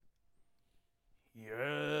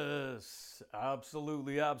Yes,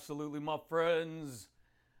 absolutely, my friends.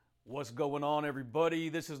 What's going on, everybody?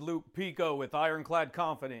 This is Luke Pico with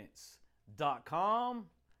IroncladConfidence.com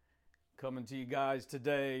coming to you guys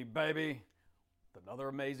today, baby, with another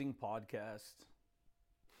amazing podcast.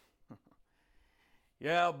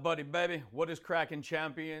 Yeah, buddy, baby, what is cracking,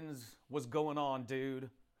 champions? What's going on,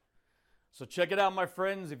 dude? So check it out, my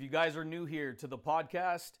friends. If you guys are new here to the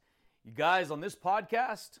podcast, you guys on this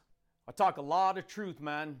podcast, I talk a lot of truth,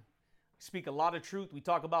 man. I speak a lot of truth. We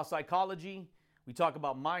talk about psychology. We talk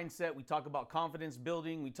about mindset. We talk about confidence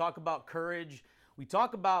building. We talk about courage. We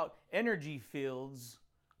talk about energy fields,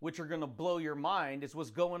 which are going to blow your mind. It's what's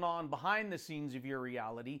going on behind the scenes of your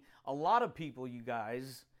reality. A lot of people, you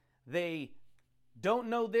guys, they don't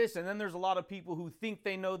know this, and then there's a lot of people who think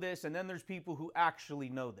they know this, and then there's people who actually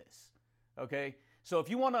know this. Okay? So if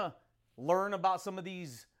you want to learn about some of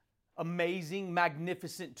these amazing,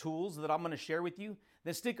 magnificent tools that I'm going to share with you,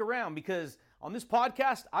 then stick around, because on this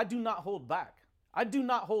podcast, I do not hold back. I do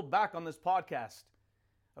not hold back on this podcast.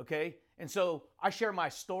 Okay? And so I share my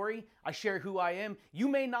story. I share who I am. You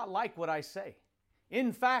may not like what I say.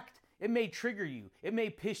 In fact, it may trigger you. It may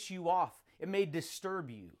piss you off. It may disturb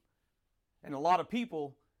you. And a lot of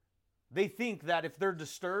people, they think that if they're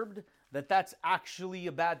disturbed, that that's actually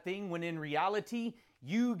a bad thing, when in reality,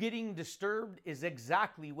 you getting disturbed is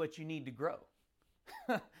exactly what you need to grow.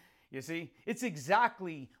 You see, it's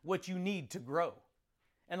exactly what you need to grow.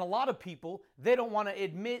 And a lot of people, they don't want to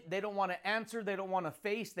admit, they don't want to answer, they don't want to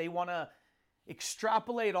face, they want to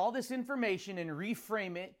extrapolate all this information and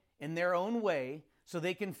reframe it in their own way so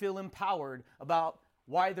they can feel empowered about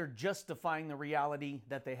why they're justifying the reality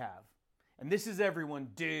that they have. And this is everyone,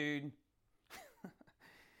 dude.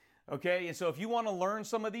 Okay, and so if you want to learn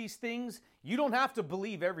some of these things, you don't have to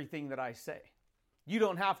believe everything that I say. You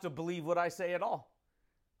don't have to believe what I say at all.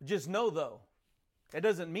 Just know, though, it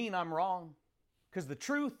doesn't mean I'm wrong, because the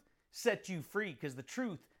truth sets you free, because the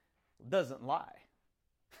truth doesn't lie.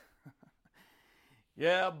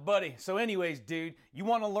 Yeah, buddy. So anyways, dude, you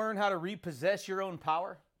want to learn how to repossess your own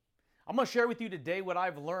power? I'm going to share with you today what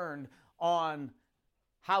I've learned on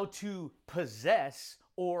how to possess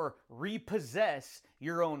or repossess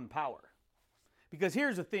your own power. Because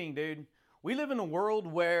here's the thing, dude. We live in a world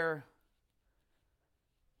where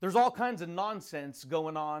there's all kinds of nonsense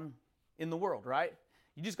going on in the world, right?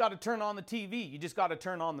 You just got to turn on the TV. You just got to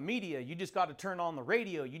turn on the media. You just got to turn on the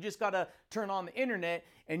radio. You just got to turn on the internet,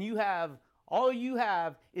 and all you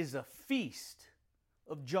have is a feast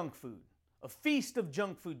of junk food. A feast of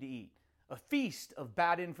junk food to eat. A feast of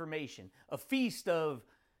bad information. A feast of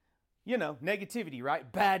negativity,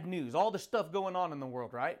 right? Bad news, all the stuff going on in the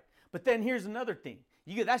world, right? But then here's another thing.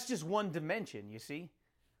 That's just one dimension, you see?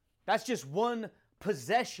 That's just one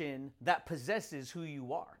possession that possesses who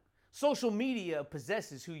you are. Social media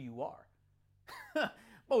possesses who you are.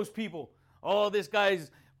 Most people, this guy's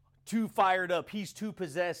too fired up. He's too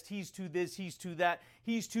possessed. He's too this. He's too that.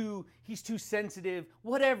 He's too sensitive.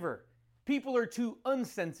 Whatever. People are too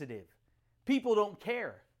unsensitive. People don't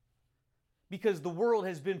care. Because the world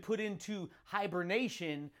has been put into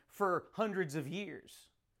hibernation for hundreds of years.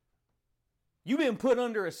 You've been put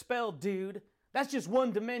under a spell, dude. That's just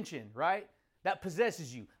one dimension, right? That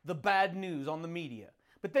possesses you. The bad news on the media.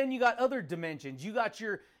 But then you got other dimensions. You got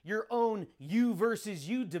your own you versus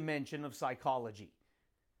you dimension of psychology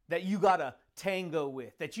that you got to tango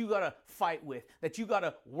with, that you got to fight with, that you got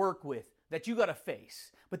to work with, that you got to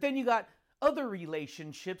face. But then you got other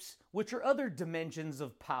relationships, which are other dimensions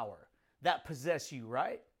of power that possess you,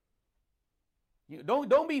 right?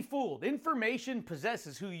 Don't be fooled. Information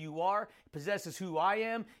possesses who you are, it possesses who I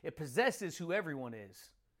am, it possesses who everyone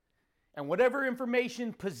is. And whatever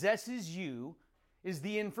information possesses you is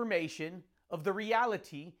the information of the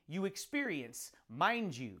reality you experience,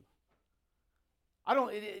 mind you. I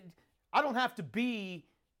don't have to be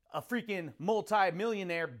a freaking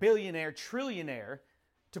multi-millionaire, billionaire, trillionaire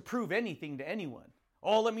to prove anything to anyone.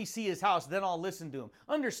 Oh, let me see his house, then I'll listen to him.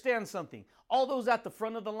 Understand something. All those at the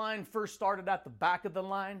front of the line first started at the back of the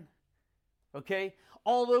line. Okay?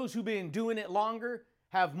 All those who've been doing it longer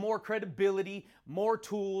have more credibility, more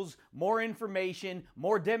tools, more information,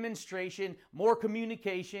 more demonstration, more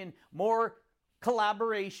communication, more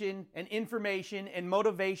collaboration and information and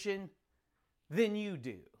motivation than you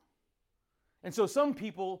do. And so some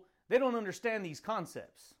people, they don't understand these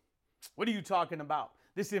concepts. What are you talking about?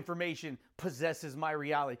 This information possesses my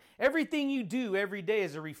reality. Everything you do every day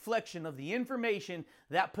is a reflection of the information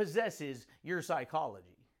that possesses your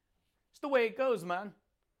psychology. It's the way it goes, man.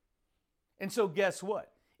 And so guess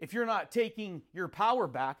what? If you're not taking your power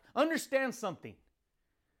back, understand something.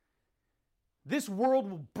 This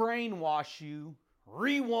world will brainwash you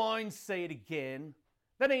rewind, say it again.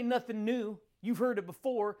 That ain't nothing new. You've heard it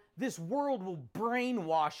before. This world will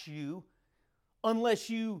brainwash you unless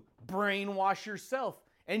you brainwash yourself.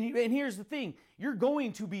 And here's the thing. You're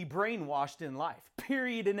going to be brainwashed in life.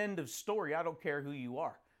 Period and end of story. I don't care who you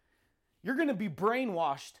are. You're going to be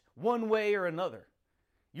brainwashed one way or another.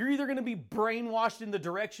 You're either going to be brainwashed in the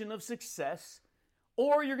direction of success,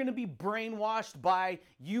 or you're going to be brainwashed by,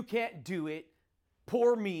 you can't do it,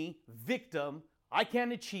 poor me, victim, I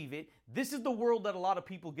can't achieve it. This is the world that a lot of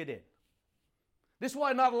people get in. This is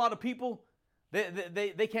why not a lot of people,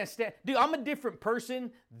 they can't stand. Dude, I'm a different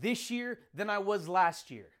person this year than I was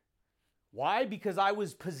last year. Why? Because I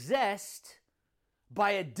was possessed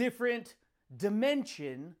by a different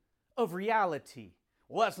dimension of reality.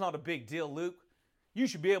 Well, that's not a big deal, Luke. You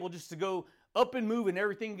should be able just to go up and move and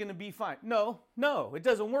everything's going to be fine. No, it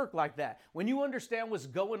doesn't work like that. When you understand what's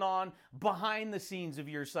going on behind the scenes of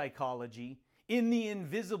your psychology, in the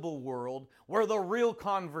invisible world, where the real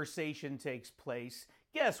conversation takes place,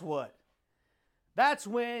 guess what? That's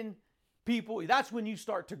when you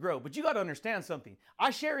start to grow. But you got to understand something.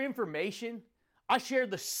 I share information. I share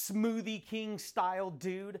the Smoothie King style,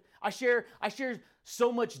 dude. I share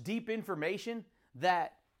so much deep information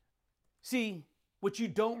that, see, what you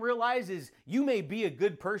don't realize is you may be a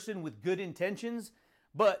good person with good intentions,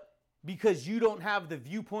 but because you don't have the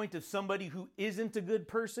viewpoint of somebody who isn't a good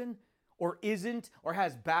person or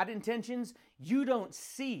has bad intentions, you don't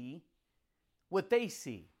see what they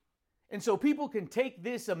see. And so people can take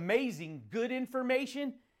this amazing good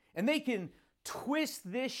information and they can twist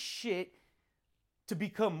this shit to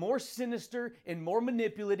become more sinister and more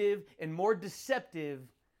manipulative and more deceptive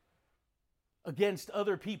against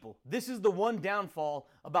other people. This is the one downfall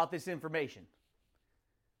about this information.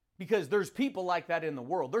 Because there's people like that in the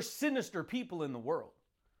world. There's sinister people in the world.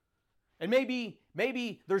 And maybe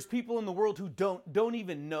there's people in the world who don't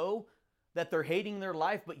even know that they're hating their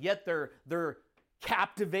life, but yet they're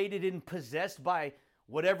captivated and possessed by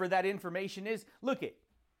whatever that information is. Look it.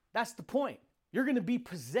 That's the point. You're going to be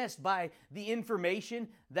possessed by the information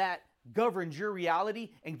that governs your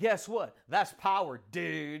reality, and guess what? That's power,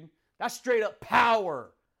 dude. That's straight up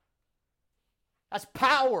power. That's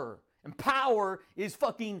power. And power is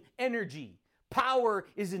fucking energy. Power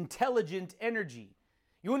is intelligent energy.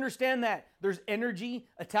 You understand that there's energy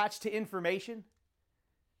attached to information?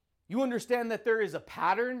 You understand that there is a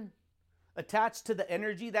pattern attached to the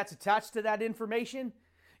energy that's attached to that information?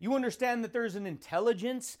 You understand that there's an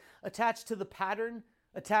intelligence attached to the pattern,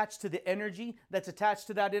 attached to the energy that's attached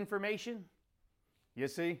to that information? You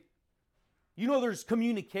see? You know there's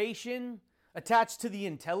communication attached to the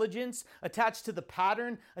intelligence, attached to the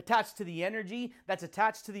pattern, attached to the energy that's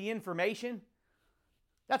attached to the information?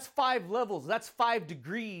 That's 5 levels, that's 5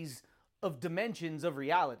 degrees of dimensions of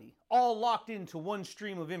reality, all locked into one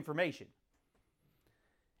stream of information.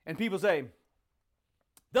 And people say,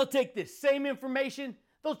 they'll take this same information,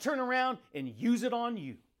 they'll turn around and use it on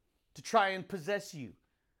you to try and possess you.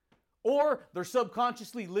 Or they're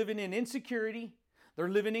subconsciously living in insecurity, they're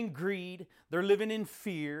living in greed, they're living in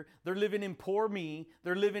fear, they're living in poor me,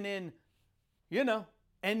 they're living in,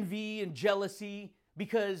 envy and jealousy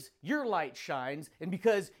because your light shines and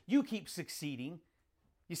because you keep succeeding.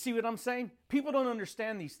 You see what I'm saying? People don't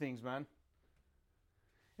understand these things, man.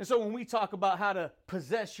 And so when we talk about how to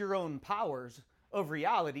possess your own powers of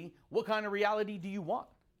reality, what kind of reality do you want?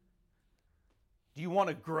 Do you want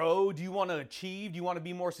to grow? Do you want to achieve? Do you want to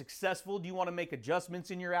be more successful? Do you want to make adjustments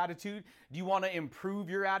in your attitude? Do you want to improve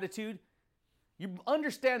your attitude? You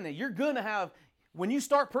understand that you're going to have, when you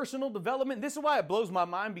start personal development, this is why it blows my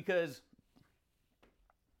mind, because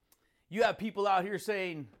you have people out here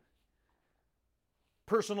saying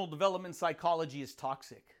personal development psychology is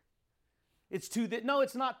toxic. No,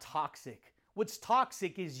 it's not toxic. What's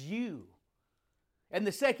toxic is you. And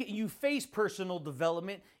the second you face personal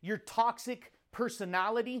development, your toxic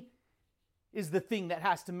personality is the thing that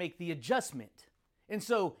has to make the adjustment. And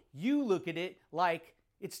so you look at it like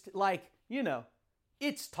it's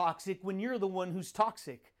toxic when you're the one who's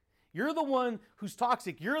toxic. You're the one who's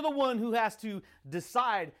toxic. You're the one who has to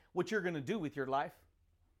decide what you're going to do with your life.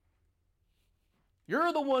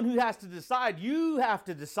 You're the one who has to decide. You have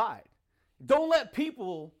to decide. Don't let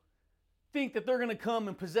people think that they're going to come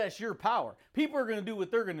and possess your power. People are going to do what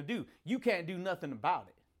they're going to do. You can't do nothing about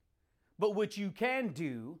it. But what you can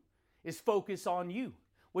do is focus on you.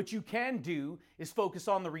 What you can do is focus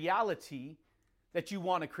on the reality that you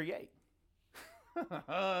want to create.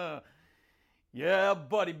 Yeah,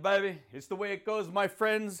 buddy, baby. It's the way it goes, my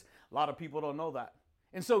friends. A lot of people don't know that.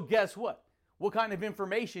 And so guess what? What kind of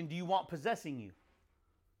information do you want possessing you?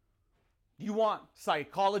 Do you want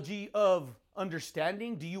psychology of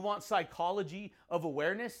understanding? Do you want psychology of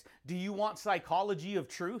awareness? Do you want psychology of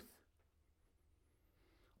truth?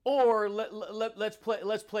 Or let's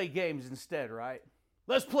play games instead, right?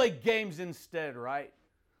 Let's play games instead, right?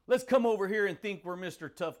 Let's come over here and think we're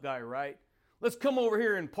Mr. Tough Guy, right? Let's come over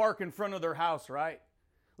here and park in front of their house, right?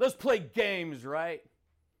 Let's play games, right?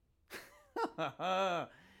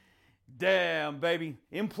 Damn, baby.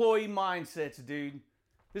 Employee mindsets, dude.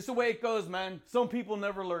 This is the way it goes, man. Some people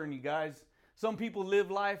never learn, you guys. Some people live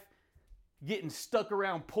life getting stuck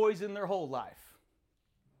around poison their whole life.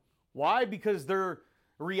 Why? Because their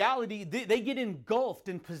reality, they get engulfed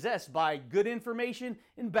and possessed by good information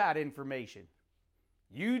and bad information.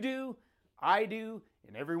 You do, I do,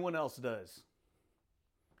 and everyone else does.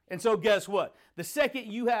 And so guess what? The second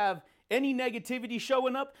you have any negativity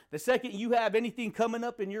showing up, the second you have anything coming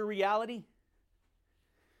up in your reality,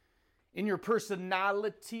 in your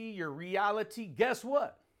personality, your reality, guess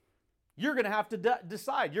what? You're going to have to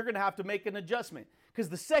decide. You're going to have to make an adjustment. Because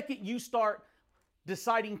the second you start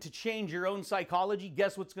deciding to change your own psychology,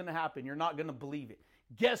 guess what's going to happen? You're not going to believe it.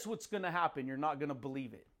 Guess what's going to happen? You're not going to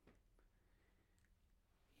believe it.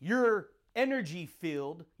 Your energy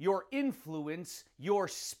field, your influence, your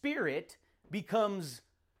spirit becomes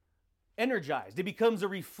energized. It becomes a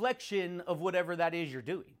reflection of whatever that is you're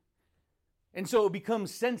doing. And so it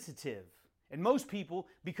becomes sensitive. And most people,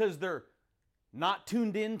 because they're not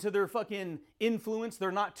tuned into their fucking influence,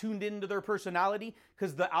 they're not tuned into their personality,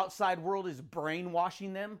 because the outside world is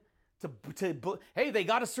brainwashing them hey, they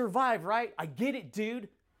got to survive, right? I get it, dude.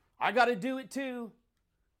 I got to do it too.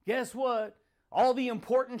 Guess what? All the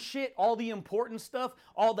important shit, all the important stuff,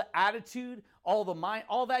 all the attitude, all the mind,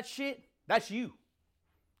 all that shit, that's you.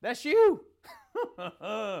 That's you.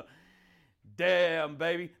 Damn,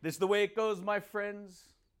 baby. This is the way it goes, my friends.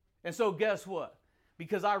 And so guess what?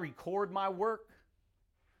 Because I record my work,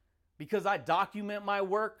 because I document my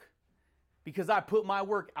work, because I put my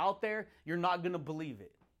work out there, you're not going to believe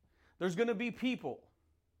it. There's going to be people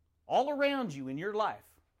all around you in your life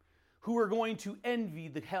who are going to envy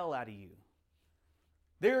the hell out of you.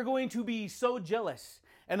 They're going to be so jealous.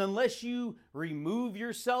 And unless you remove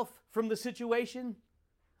yourself from the situation,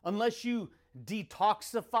 unless you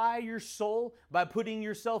detoxify your soul by putting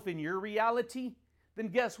yourself in your reality, then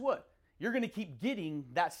guess what? You're going to keep getting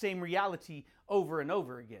that same reality over and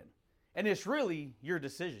over again. And it's really your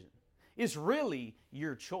decision. It's really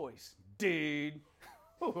your choice, dude.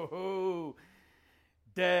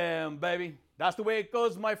 Damn, baby. That's the way it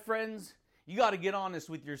goes, my friends. You got to get honest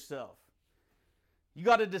with yourself. You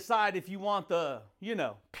got to decide if you want the,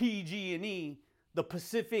 PG&E, the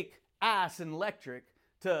Pacific Ass and Electric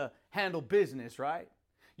to handle business, right?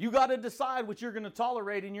 You got to decide what you're going to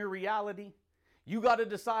tolerate in your reality. You got to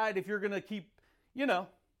decide if you're going to keep,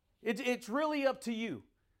 it's really up to you.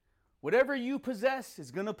 Whatever you possess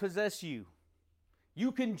is going to possess you.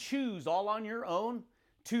 You can choose all on your own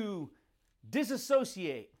to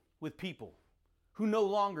disassociate with people who no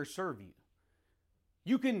longer serve you.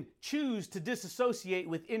 You can choose to disassociate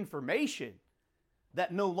with information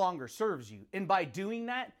that no longer serves you. And by doing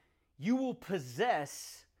that, you will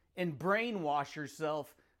possess and brainwash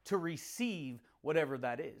yourself to receive whatever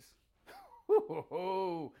that is.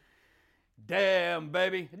 Damn,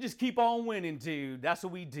 baby. Just keep on winning, dude. That's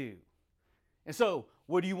what we do. And so,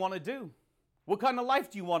 what do you want to do? What kind of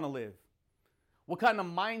life do you want to live? What kind of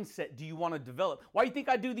mindset do you want to develop? Why do you think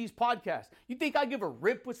I do these podcasts? You think I give a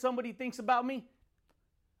rip what somebody thinks about me?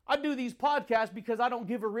 I do these podcasts because I don't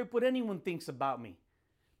give a rip what anyone thinks about me.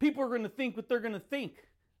 People are going to think what they're going to think.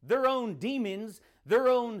 Their own demons, their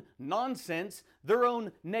own nonsense, their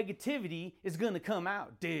own negativity is going to come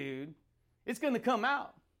out, dude. It's going to come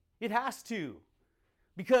out. It has to.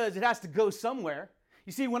 Because it has to go somewhere.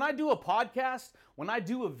 You see, when I do a podcast, when I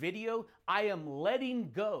do a video, I am letting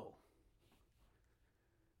go.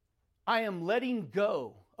 I am letting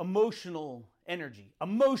go emotional energy,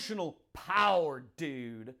 emotional power,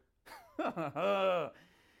 dude.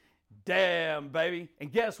 Damn, baby.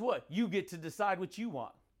 And guess what? You get to decide what you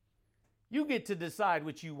want. You get to decide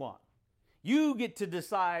what you want. You get to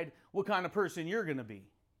decide what kind of person you're going to be.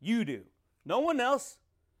 You do. No one else.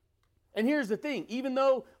 And here's the thing. Even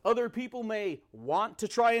though other people may want to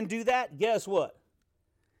try and do that, guess what?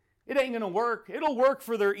 It ain't going to work. It'll work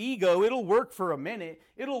for their ego. It'll work for a minute.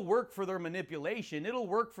 It'll work for their manipulation. It'll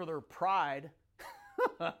work for their pride.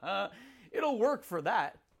 It'll work for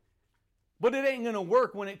that. But it ain't going to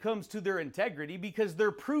work when it comes to their integrity, because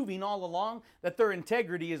they're proving all along that their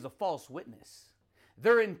integrity is a false witness.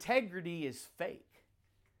 Their integrity is fake.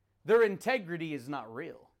 Their integrity is not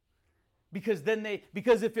real. Because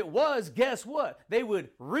if it was, guess what? They would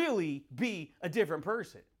really be a different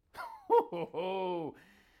person.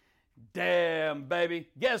 Damn, baby.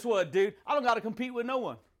 Guess what, dude? I don't got to compete with no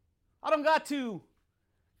one. I don't got to.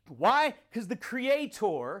 Why? Because the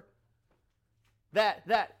creator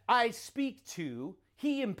that I speak to,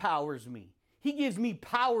 he empowers me. He gives me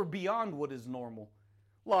power beyond what is normal.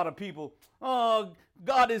 A lot of people, oh,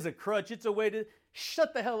 God is a crutch. It's a way to...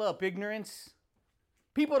 Shut the hell up, ignorance.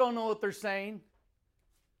 People don't know what they're saying.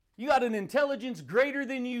 You got an intelligence greater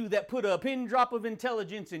than you that put a pin drop of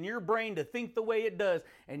intelligence in your brain to think the way it does,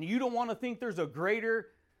 and you don't want to think there's a greater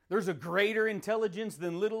intelligence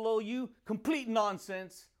than little old you? Complete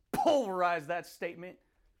nonsense. Pulverize that statement.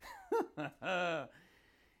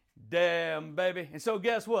 Damn, baby. And so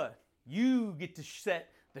guess what? You get to set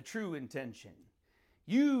the true intention.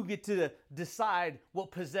 You get to decide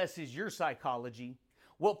what possesses your psychology,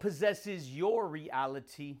 what possesses your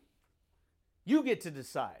reality. You get to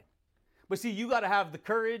decide. But see, you got to have the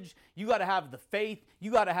courage, you got to have the faith,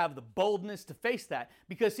 you got to have the boldness to face that.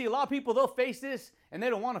 Because see, a lot of people, they'll face this and they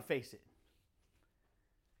don't want to face it.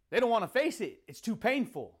 They don't want to face it. It's too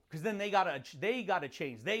painful. Because then they gotta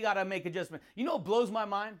change. They gotta make adjustment. You know what blows my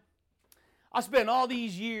mind? I spent all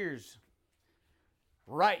these years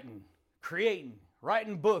writing, creating,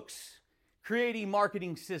 writing books, creating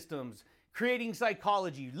marketing systems, creating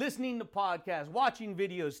psychology, listening to podcasts, watching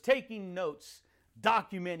videos, taking notes,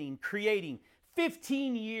 documenting, creating.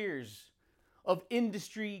 15 years of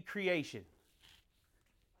industry creation.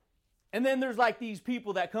 And then there's like these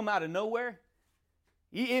people that come out of nowhere.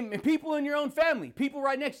 And people in your own family, people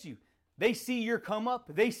right next to you, they see your come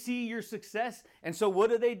up, they see your success, and so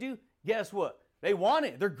what do? Guess what? They want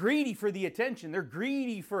it. They're greedy for the attention. They're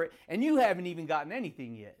greedy for it, and you haven't even gotten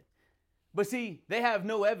anything yet. But see, they have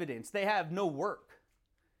no evidence. They have no work.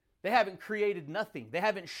 They haven't created nothing. They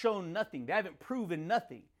haven't shown nothing. They haven't proven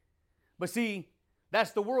nothing. But see,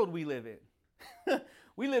 that's the world we live in.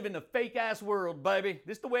 We live in a fake-ass world, baby.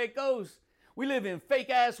 This is the way it goes. We live in a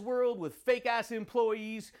fake-ass world with fake-ass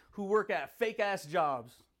employees who work at fake-ass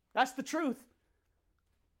jobs. That's the truth.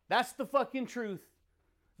 That's the fucking truth.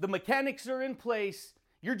 The mechanics are in place.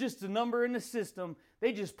 You're just a number in the system.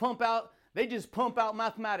 They just pump out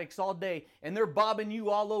mathematics all day, and they're bobbing you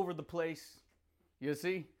all over the place. You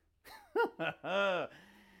see?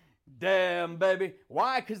 Damn, baby.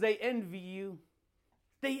 Why? Because they envy you.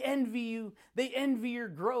 They envy you. They envy your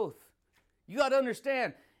growth. You got to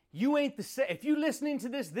understand, you ain't the same. If you're listening to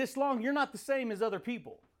this long, you're not the same as other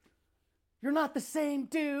people. You're not the same,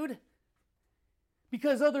 dude.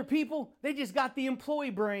 Because other people, they just got the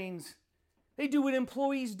employee brains. They do what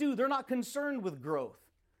employees do. They're not concerned with growth.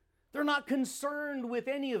 They're not concerned with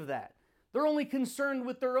any of that. They're only concerned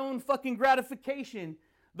with their own fucking gratification,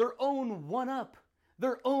 their own one-up,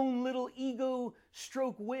 their own little ego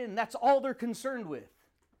stroke win. That's all they're concerned with.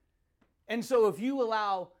 And so if you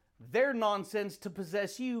allow their nonsense to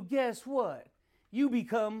possess you, guess what? You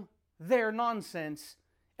become their nonsense.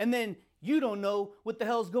 And then you don't know what the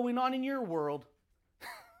hell's going on in your world.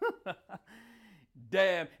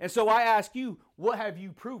 Damn. And so I ask you, what have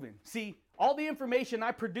you proven? See, all the information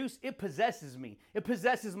I produce, it possesses me. It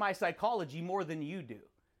possesses my psychology more than you do.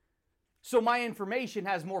 So my information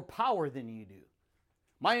has more power than you do.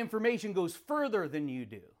 My information goes further than you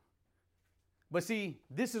do. But see,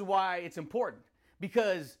 this is why it's important.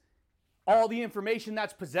 Because all the information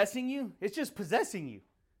that's possessing you, it's just possessing you.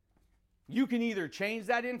 You can either change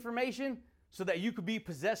that information so that you could be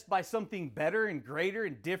possessed by something better and greater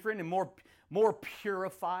and different and more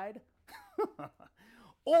purified.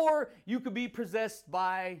 Or you could be possessed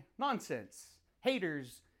by nonsense,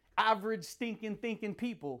 haters, average stinking thinking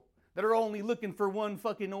people that are only looking for one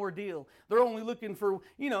fucking ordeal. They're only looking for,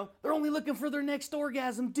 they're only looking for their next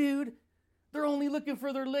orgasm, dude. They're only looking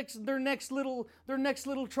for their next little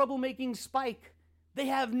troublemaking spike. They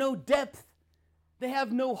have no depth. They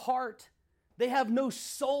have no heart. They have no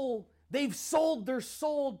soul. They've sold their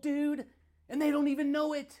soul, dude, and they don't even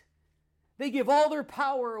know it. They give all their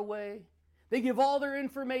power away. They give all their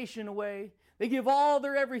information away. They give all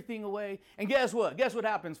their everything away. And guess what? Guess what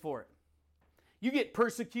happens for it? You get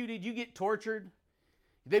persecuted. You get tortured.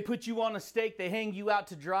 They put you on a stake. They hang you out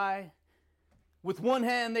to dry. With one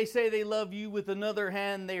hand, they say they love you. With another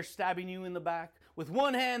hand, they're stabbing you in the back. With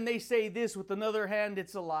one hand, they say this. With another hand,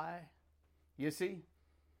 it's a lie. You see?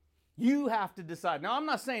 You have to decide. Now, I'm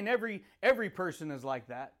not saying every person is like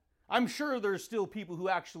that. I'm sure there's still people who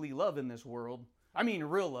actually love in this world. I mean,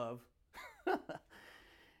 real love.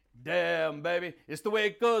 Damn, baby. It's the way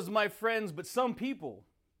it goes, my friends. But some people,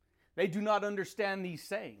 they do not understand these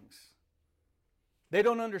sayings. They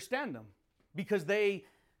don't understand them because they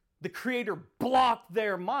the Creator blocked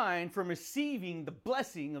their mind from receiving the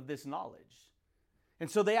blessing of this knowledge. And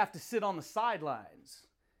so they have to sit on the sidelines.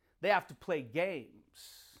 They have to play games.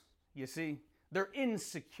 You see, they're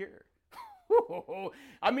insecure.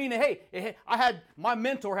 I mean, hey, my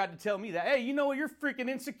mentor had to tell me that. Hey, you know what? You're freaking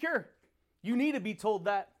insecure. You need to be told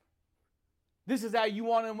that. This is how you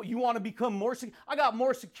want to become more secure. I got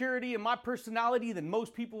more security in my personality than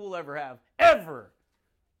most people will ever have. Ever.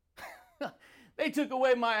 They took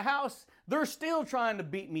away my house. They're still trying to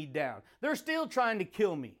beat me down. They're still trying to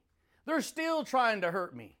kill me. They're still trying to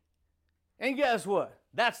hurt me. And guess what?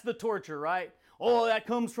 That's the torture, right? Oh, that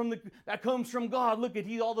comes from God. Look at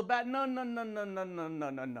all the bad.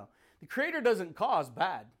 No. The Creator doesn't cause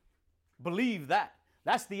bad. Believe that.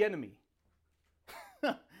 That's the enemy.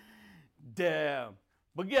 Damn.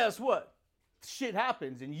 But guess what? Shit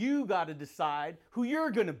happens, and you got to decide who you're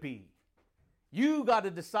going to be. You got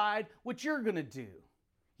to decide what you're going to do.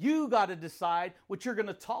 You got to decide what you're going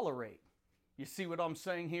to tolerate. You see what I'm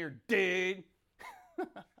saying here, dude?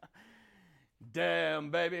 Damn,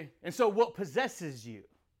 baby. And so what possesses you?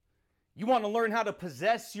 You want to learn how to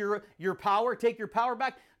possess your power, take your power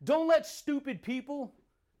back? Don't let stupid people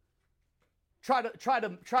try to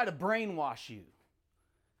brainwash you.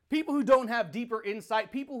 People who don't have deeper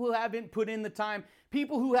insight, people who haven't put in the time,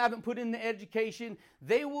 people who haven't put in the education,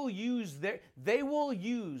 they will use,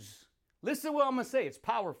 listen to what I'm going to say, it's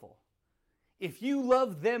powerful. If you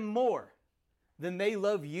love them more than they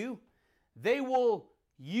love you, they will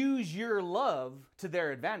use your love to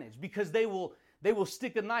their advantage, because they will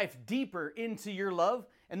stick a knife deeper into your love,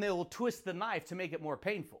 and they will twist the knife to make it more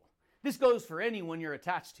painful. This goes for anyone you're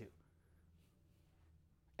attached to.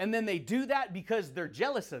 And then they do that because they're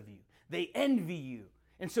jealous of you. They envy you.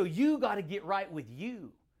 And so you got to get right with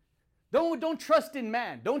you. Don't trust in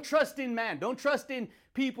man. Don't trust in man. Don't trust in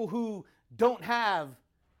people who don't have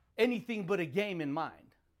anything but a game in mind.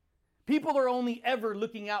 People are only ever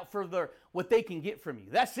looking out for what they can get from you.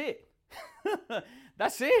 That's it.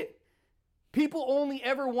 That's it. People only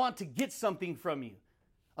ever want to get something from you.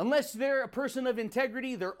 Unless they're a person of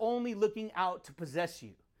integrity, they're only looking out to possess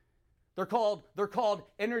you. They're called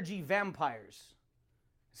energy vampires.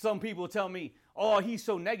 Some people tell me, oh, he's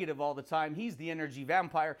so negative all the time. He's the energy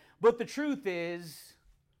vampire. But the truth is,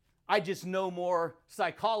 I just know more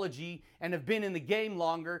psychology and have been in the game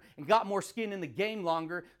longer and got more skin in the game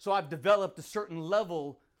longer. So I've developed a certain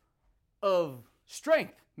level of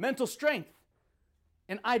strength, mental strength.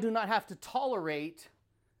 And I do not have to tolerate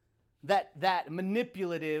that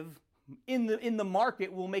manipulative in the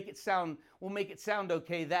market will make it sound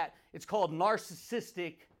okay, that it's called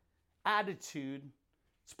narcissistic attitude.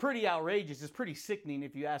 It's pretty outrageous. It's pretty sickening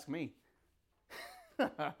if you ask me.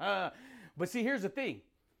 But see, here's the thing.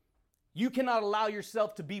 You cannot allow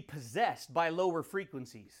yourself to be possessed by lower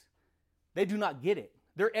frequencies. They do not get it.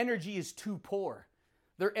 Their energy is too poor.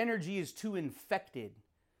 Their energy is too infected.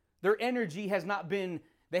 Their energy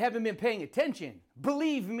they haven't been paying attention.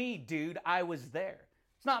 Believe me, dude, I was there.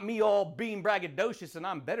 It's not me all being braggadocious and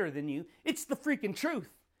I'm better than you. It's the freaking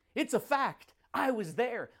truth. It's a fact. I was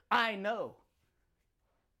there. I know.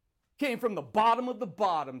 Came from the bottom of the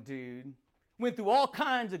bottom, dude. Went through all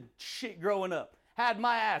kinds of shit growing up. Had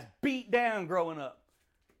my ass beat down growing up.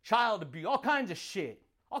 Child abuse, all kinds of shit.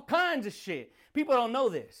 All kinds of shit. People don't know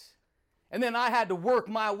this. And then I had to work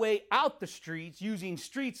my way out the streets using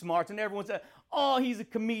street smarts, and everyone said, oh, he's a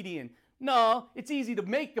comedian. No, it's easy to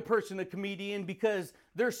make a person a comedian because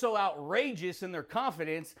they're so outrageous in their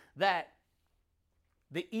confidence that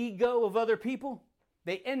the ego of other people,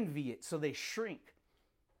 they envy it, so they shrink.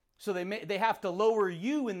 So they have to lower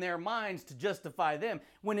you in their minds to justify them,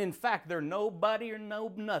 when in fact they're nobody or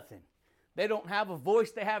nothing. They don't have a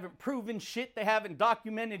voice, they haven't proven shit, they haven't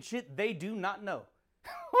documented shit, they do not know.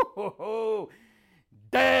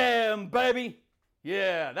 Damn, baby.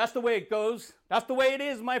 Yeah, that's the way it goes. That's the way it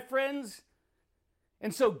is, my friends.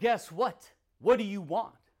 And so guess what? What do you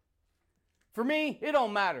want? For me, it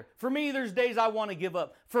don't matter. For me, there's days I want to give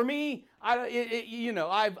up. For me,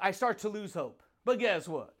 I start to lose hope. But guess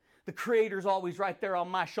what? The Creator's always right there on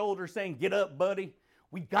my shoulder saying, get up, buddy.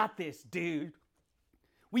 We got this, dude.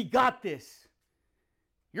 We got this.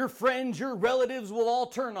 Your friends, your relatives will all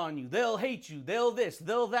turn on you. They'll hate you. They'll this,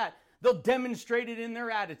 they'll that. They'll demonstrate it in their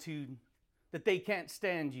attitude that they can't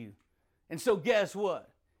stand you. And so guess what?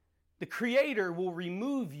 The Creator will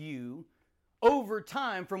remove you over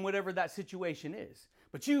time from whatever that situation is.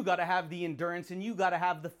 But you got to have the endurance, and you got to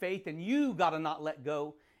have the faith, and you got to not let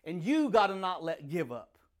go, and you got to not give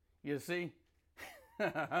up. You see?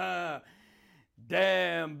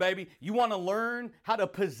 Damn, baby. You want to learn how to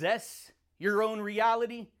possess your own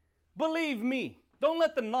reality? Believe me, Don't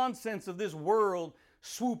let the nonsense of this world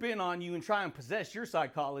swoop in on you and try and possess your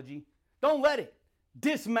psychology. Don't let it.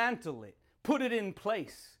 Dismantle it. Put it in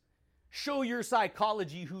place. Show your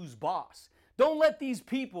psychology who's boss. Don't let these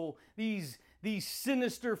people, these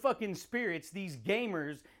sinister fucking spirits, these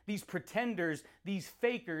gamers, these pretenders, these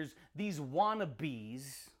fakers, these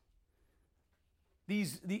wannabes,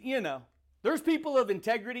 there's people of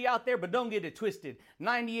integrity out there, but don't get it twisted.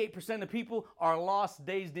 98% of people are lost,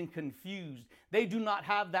 dazed, and confused. They do not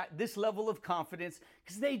have this level of confidence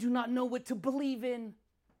because they do not know what to believe in.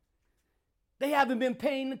 They haven't been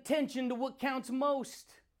paying attention to what counts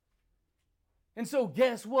most. And so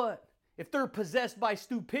guess what? If they're possessed by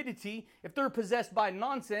stupidity, if they're possessed by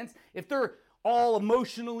nonsense, if they're all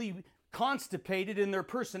emotionally constipated and their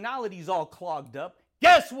personality's all clogged up,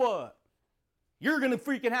 guess what? You're going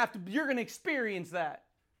to experience that.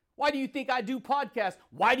 Why do you think I do podcasts?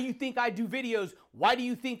 Why do you think I do videos? Why do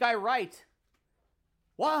you think I write?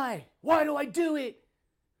 Why? Why do I do it?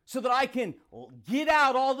 So that I can get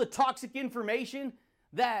out all the toxic information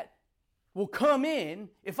that will come in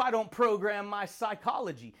if I don't program my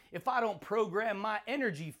psychology, if I don't program my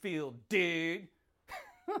energy field, dude.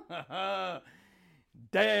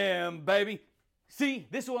 Damn, baby. See,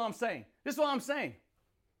 this is what I'm saying.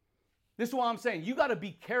 You got to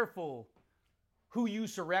be careful who you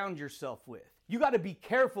surround yourself with. You got to be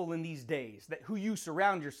careful in these days that who you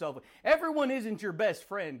surround yourself with. Everyone isn't your best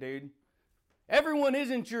friend, dude. Everyone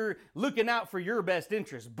isn't looking out for your best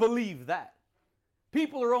interest. Believe that.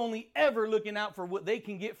 People are only ever looking out for what they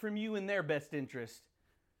can get from you in their best interest.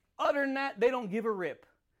 Other than that, they don't give a rip.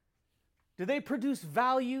 Do they produce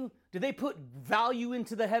value? Do they put value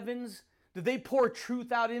into the heavens? Do they pour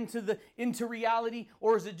truth out into reality?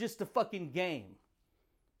 Or is it just a fucking game?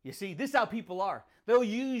 You see, this is how people are. They'll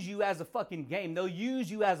use you as a fucking game. They'll use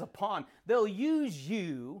you as a pawn. They'll use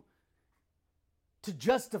you to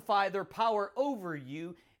justify their power over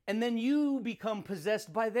you, and then you become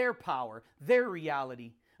possessed by their power, their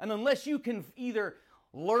reality. And unless you can either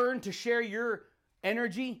learn to share your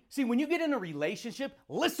energy, see, when you get in a relationship,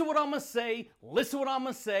 listen to what I'm going to say, listen to what I'm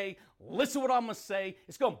going to say, listen to what I'm going to say.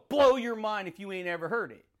 It's going to blow your mind if you ain't ever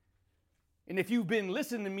heard it. And if you've been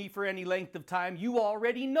listening to me for any length of time, you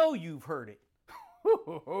already know you've heard it.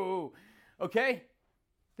 Okay?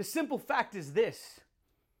 The simple fact is this.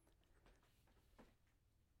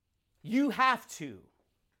 You have to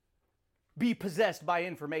be possessed by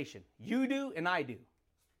information. You do and I do.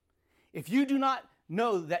 If you do not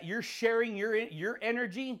know that you're sharing your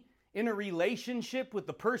energy in a relationship with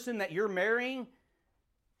the person that you're marrying,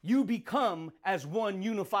 you become as one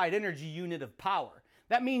unified energy unit of power.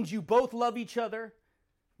 That means you both love each other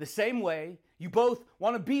the same way. You both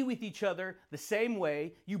want to be with each other the same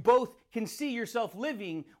way. You both can see yourself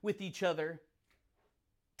living with each other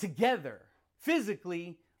together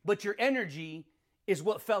physically, but your energy is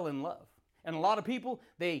what fell in love. And a lot of people,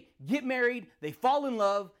 they get married, they fall in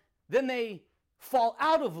love, then they fall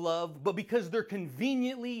out of love, but because they're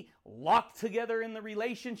conveniently locked together in the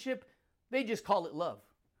relationship, they just call it love.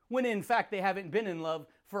 When in fact, they haven't been in love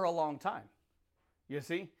for a long time. You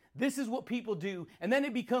see? This is what people do, and then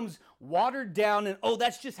it becomes watered down and, oh,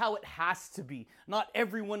 that's just how it has to be. Not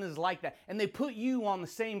everyone is like that. And they put you on the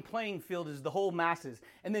same playing field as the whole masses,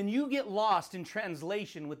 and then you get lost in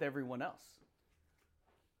translation with everyone else.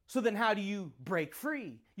 So then how do you break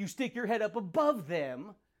free? You stick your head up above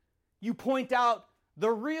them, you point out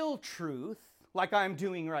the real truth, like I'm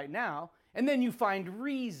doing right now, and then you find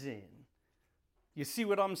reason. You see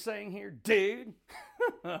what I'm saying here, dude?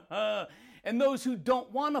 And those who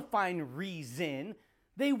don't want to find reason,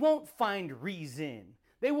 they won't find reason.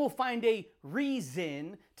 They will find a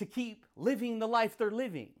reason to keep living the life they're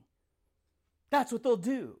living. That's what they'll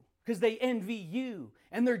do, because they envy you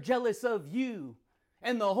and they're jealous of you.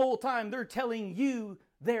 And the whole time they're telling you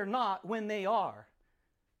they're not when they are.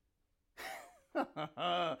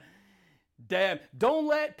 Damn, don't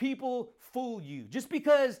let people fool you. Just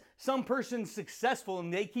because some person's successful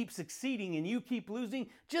and they keep succeeding and you keep losing,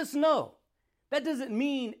 just know that doesn't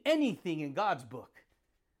mean anything in God's book.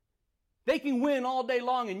 They can win all day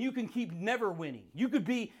long and you can keep never winning. You could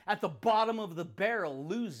be at the bottom of the barrel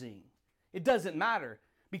losing. It doesn't matter,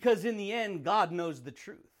 because in the end, God knows the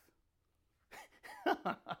truth.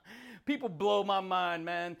 People blow my mind,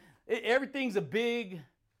 man. Everything's a big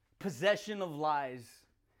possession of lies.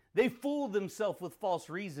 They fool themselves with false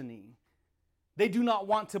reasoning. They do not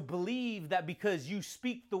want to believe that because you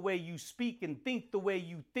speak the way you speak and think the way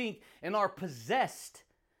you think and are possessed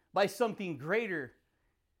by something greater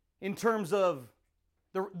in terms of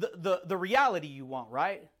the reality you want,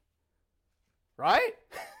 right? Right?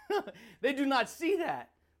 They do not see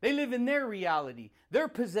that. They live in their reality. They're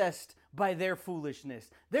possessed by their foolishness.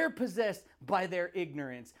 They're possessed by their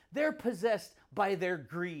ignorance. They're possessed by their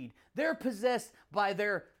greed. They're possessed by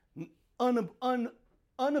their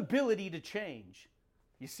inability to change.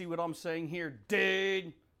 You see what I'm saying here,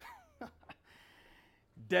 dude?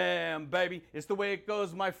 Damn, baby. It's the way it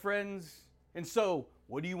goes, my friends. And so,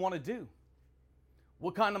 what do you want to do?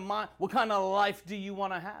 What kind of life do you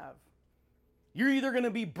want to have? You're either going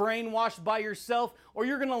to be brainwashed by yourself or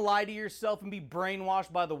you're going to lie to yourself and be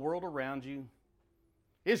brainwashed by the world around you.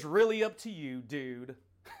 It's really up to you, dude.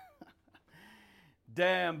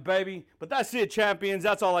 Damn, baby. But that's it, champions.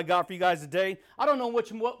 That's all I got for you guys today. I don't know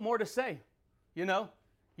what more to say. You know,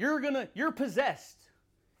 you're possessed.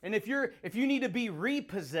 And if you need to be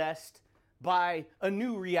repossessed by a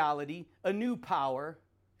new reality, a new power,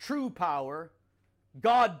 true power,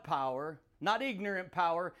 God power, not ignorant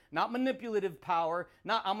power, not manipulative power,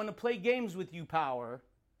 not I'm going to play games with you power.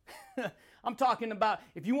 I'm talking about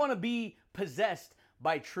if you want to be possessed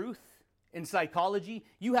by truth in psychology,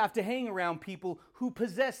 you have to hang around people who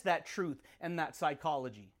possess that truth and that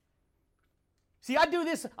psychology. See, I do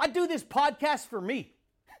this podcast for me.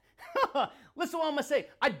 Listen what I'm going to say.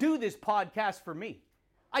 I do this podcast for me.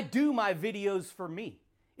 I do my videos for me.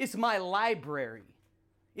 It's my library.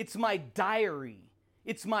 It's my diary.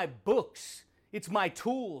 It's my books. It's my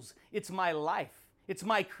tools. It's my life. It's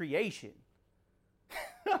my creation.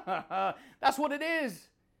 That's what it is.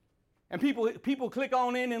 And people click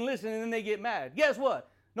on in and listen and then they get mad. Guess what?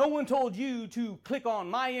 No one told you to click on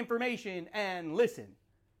my information and listen.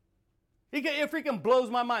 It freaking blows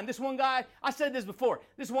my mind. This one guy, I said this before.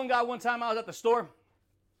 This one guy, one time I was at the store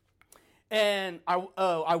and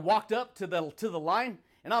I walked up to the line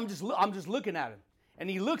and I'm just looking at him. And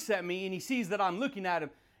he looks at me and he sees that I'm looking at him.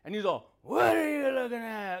 And he's all, what are you looking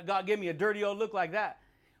at? God gave me a dirty old look like that.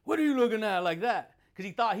 What are you looking at like that?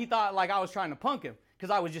 Because he thought like I was trying to punk him because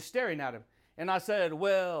I was just staring at him. And I said,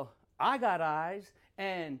 well, I got eyes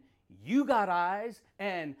and you got eyes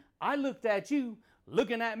and I looked at you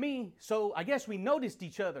looking at me. So I guess we noticed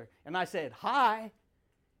each other. And I said, hi.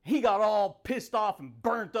 He got all pissed off and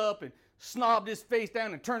burnt up and snobbed his face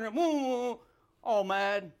down and turned around, all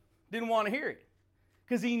mad. Didn't want to hear it.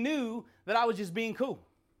 Because he knew that I was just being cool.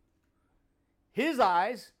 His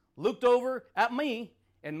eyes looked over at me,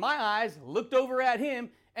 and my eyes looked over at him,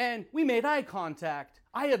 and we made eye contact.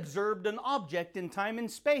 I observed an object in time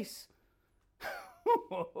and space.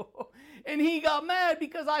 And he got mad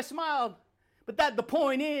because I smiled. But the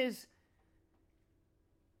point is,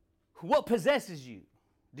 what possesses you?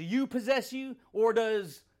 Do you possess you, or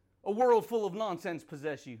does a world full of nonsense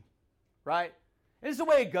possess you? Right? It's the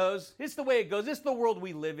way it goes. It's the way it goes. It's the world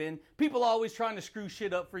we live in. People always trying to screw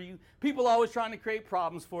shit up for you. People always trying to create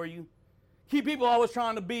problems for you. People always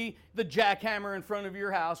trying to be the jackhammer in front of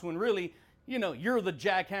your house when really, you're the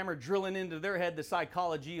jackhammer drilling into their head the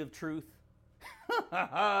psychology of truth.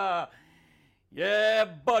 Yeah,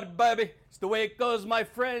 baby. It's the way it goes, my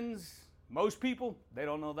friends. Most people, they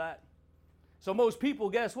don't know that. So most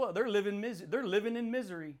people, guess what? They're living in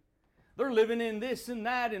misery. They're living in this and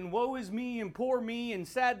that and woe is me and poor me and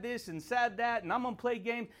sad this and sad that and I'm going to play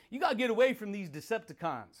games. You got to get away from these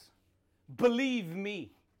Decepticons. Believe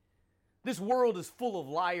me. This world is full of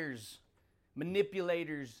liars,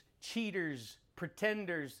 manipulators, cheaters,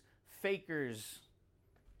 pretenders, fakers.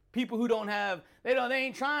 People who they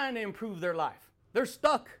ain't trying to improve their life. They're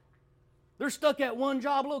stuck. They're stuck at one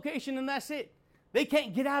job location and that's it. They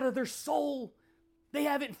can't get out of their soul. They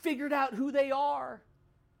haven't figured out who they are.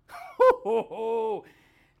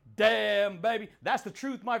 Damn, baby. That's the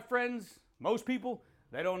truth, my friends. Most people,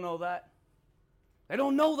 they don't know that. They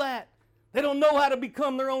don't know that. They don't know how to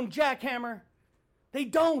become their own jackhammer. They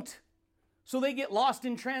don't. So they get lost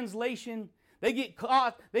in translation. They get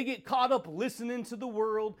caught up listening to the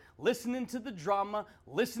world, listening to the drama,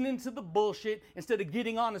 listening to the bullshit instead of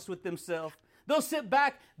getting honest with themselves. They'll sit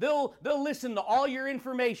back, they'll listen to all your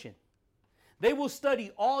information. They will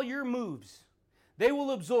study all your moves. They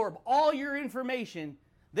will absorb all your information.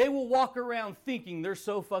 They will walk around thinking they're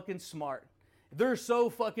so fucking smart. They're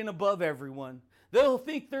so fucking above everyone. They'll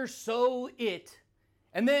think they're so it.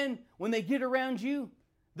 And then when they get around you,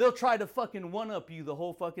 they'll try to fucking one-up you the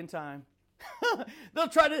whole fucking time. They'll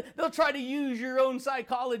try to use your own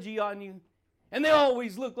psychology on you. And they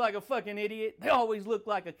always look like a fucking idiot. They always look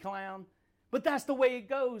like a clown. But that's the way it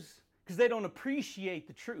goes because they don't appreciate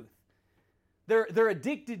the truth. They're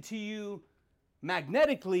addicted to you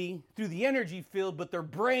magnetically through the energy field, but their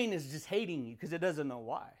brain is just hating you because it doesn't know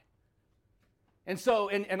why. And so,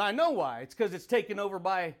 and I know why. It's because it's taken over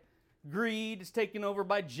by greed. It's taken over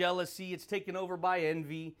by jealousy. It's taken over by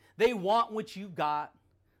envy. They want what you got.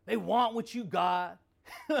 They want what you got.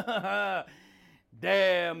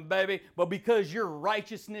 Damn, baby. But because your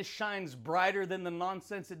righteousness shines brighter than the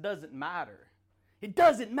nonsense, it doesn't matter. It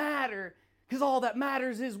doesn't matter, because all that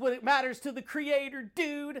matters is what it matters to the Creator,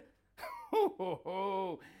 dude.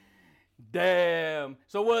 Damn.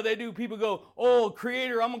 So what do? People go, oh,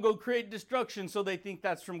 Creator, I'm going to go create destruction. So they think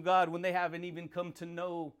that's from God when they haven't even come to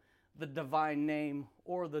know the divine name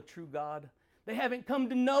or the true God. They haven't come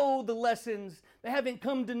to know the lessons. They haven't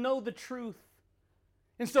come to know the truth.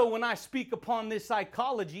 And so when I speak upon this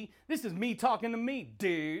psychology, this is me talking to me,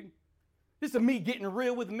 dude. This is me getting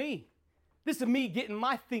real with me. This is me getting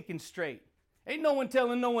my thinking straight. Ain't no one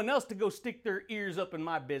telling no one else to go stick their ears up in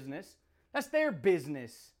my business. That's their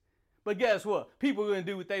business. But guess what? People are going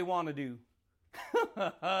to do what they want to do.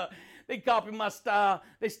 They copy my style.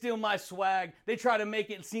 They steal my swag. They try to make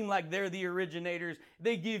it seem like they're the originators.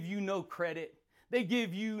 They give you no credit. They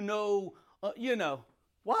give you no,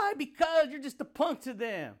 Why? Because you're just a punk to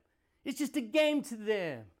them. It's just a game to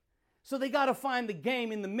them. So they got to find the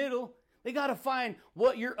game in the middle. They got to find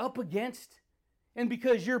what you're up against. And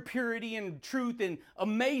because your purity and truth and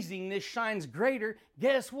amazingness shines greater,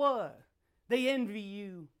 guess what? They envy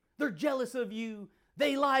you. They're jealous of you.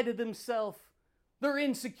 They lie to themselves. They're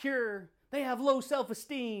insecure. They have low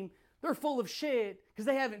self-esteem. They're full of shit because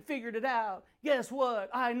they haven't figured it out. Guess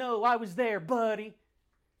what? I know. I was there, buddy.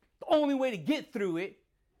 The only way to get through it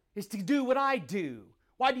is to do what I do.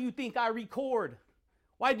 Why do you think I record?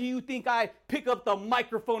 Why do you think I pick up the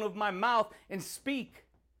microphone of my mouth and speak?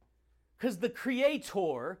 Because the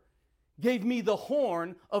Creator gave me the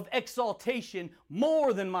horn of exaltation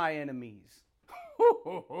more than my enemies.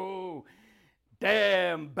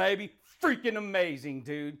 Damn, baby. Freaking amazing,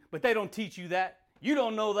 dude. But they don't teach you that. You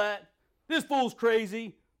don't know that. This fool's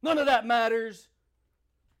crazy. None of that matters.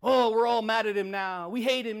 Oh, we're all mad at him now. We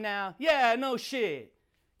hate him now. Yeah, no shit.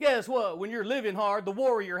 Guess what? When you're living hard, the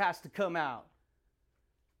warrior has to come out.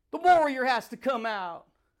 The warrior has to come out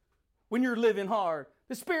when you're living hard.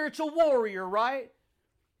 The spiritual warrior, right?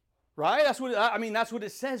 Right? That's what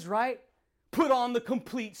it says, right? Put on the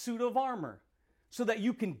complete suit of armor so that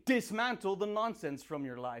you can dismantle the nonsense from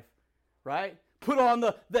your life, right? Put on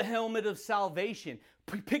the helmet of salvation.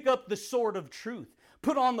 Pick up the sword of truth.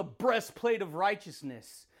 Put on the breastplate of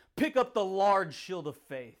righteousness. Pick up the large shield of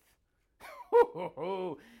faith.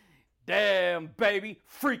 Damn, baby.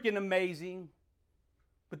 Freaking amazing.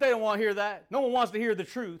 But they don't want to hear that. No one wants to hear the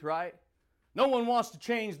truth, right? No one wants to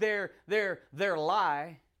change their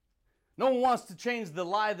lie. No one wants to change the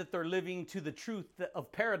lie that they're living to the truth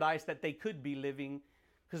of paradise that they could be living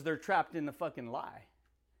because they're trapped in the fucking lie.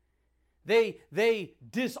 They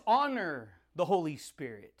dishonor the Holy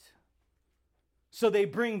Spirit. So they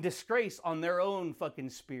bring disgrace on their own fucking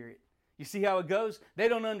spirit. You see how it goes? They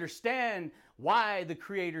don't understand why the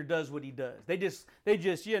Creator does what He does. They just, they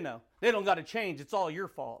don't got to change. It's all your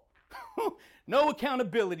fault. No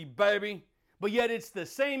accountability, baby. But yet it's the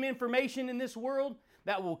same information in this world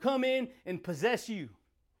that will come in and possess you.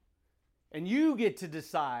 And you get to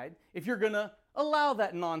decide if you're going to allow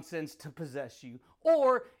that nonsense to possess you.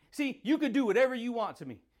 Or, see, you could do whatever you want to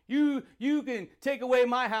me. You can take away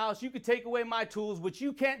my house. You can take away my tools. What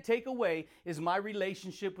you can't take away is my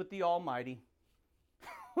relationship with the Almighty.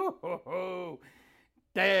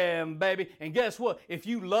 Damn, baby. And guess what? If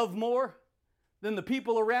you love more than the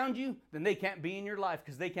people around you, then they can't be in your life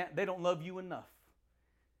because they don't love you enough.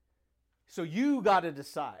 So you got to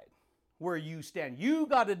decide where you stand. You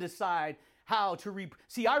got to decide how to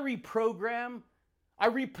I reprogram, I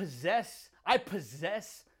repossess, I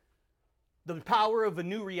possess the power of a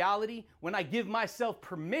new reality when I give myself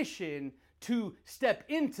permission to step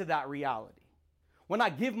into that reality. When I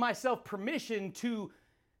give myself permission to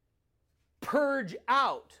purge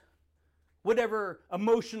out whatever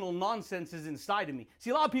emotional nonsense is inside of me. See,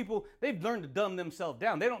 a lot of people, they've learned to dumb themselves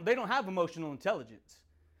down. They don't have emotional intelligence.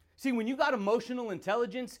 See, when you got emotional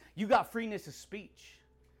intelligence, you got freeness of speech.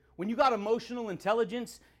 When you got emotional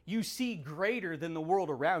intelligence, you see greater than the world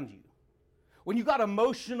around you. When you got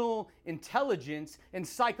emotional intelligence and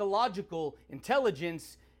psychological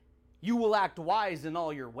intelligence, you will act wise in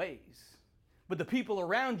all your ways. But the people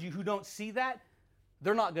around you who don't see that,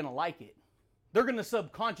 they're not going to like it. They're going to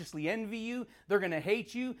subconsciously envy you. They're going to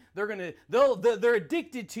hate you. They're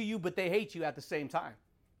addicted to you, but they hate you at the same time.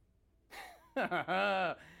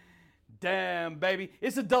 Damn, baby.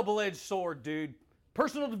 It's a double-edged sword, dude.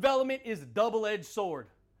 Personal development is a double-edged sword.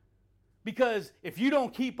 Because if you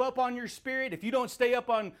don't keep up on your spirit, if you don't stay up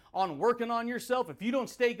on working on yourself, if you don't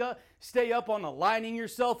stay up on aligning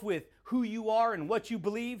yourself with who you are and what you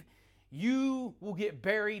believe, you will get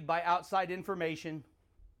buried by outside information.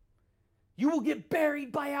 You will get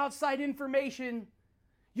buried by outside information.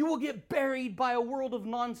 You will get buried by a world of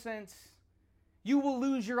nonsense. You will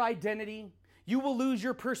lose your identity. You will lose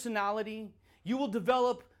your personality. You will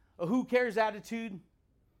develop a who cares attitude.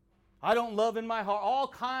 I don't love in my heart. All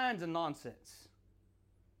kinds of nonsense.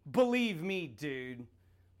 Believe me, dude.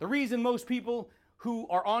 The reason most people who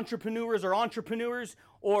are entrepreneurs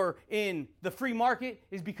or in the free market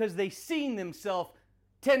is because they seen themselves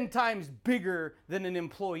 10 times bigger than an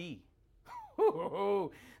employee.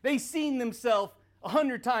 They seen themselves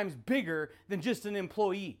 100 times bigger than just an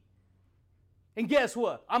employee. And guess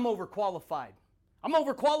what? I'm overqualified.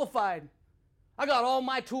 I got all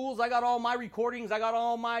my tools. I got all my recordings. I got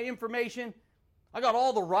all my information. I got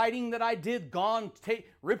all the writing that I did gone,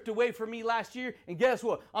 ripped away from me last year. And guess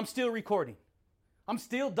what? I'm still recording. I'm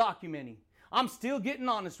still documenting. I'm still getting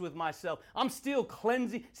honest with myself. I'm still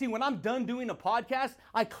cleansing. See, when I'm done doing a podcast,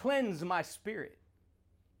 I cleanse my spirit.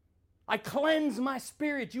 I cleanse my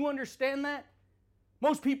spirit. You understand that?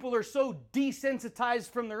 Most people are so desensitized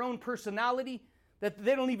from their own personality that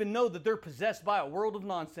they don't even know that they're possessed by a world of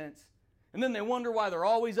nonsense. And then they wonder why they're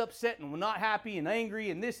always upset and not happy and angry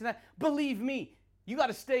and this and that. Believe me, you got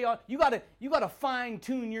to stay on. You got to fine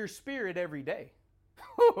tune your spirit every day.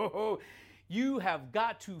 You have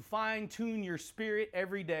got to fine tune your spirit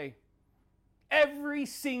every day. Every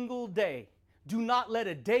single day. Do not let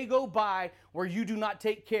a day go by where you do not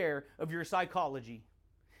take care of your psychology.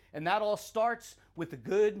 And that all starts with a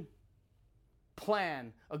good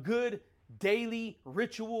plan, a good daily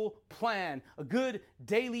ritual plan, a good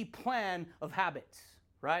daily plan of habits,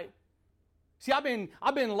 right? See, I've been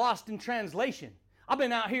lost in translation. I've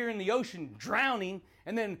been out here in the ocean drowning,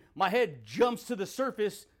 and then my head jumps to the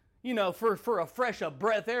surface, for a fresh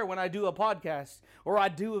breath air when I do a podcast or I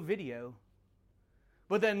do a video.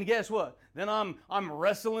 But then guess what? Then I'm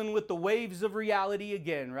wrestling with the waves of reality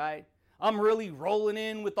again, right? I'm really rolling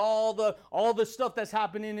in with all the stuff that's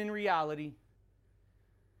happening in reality.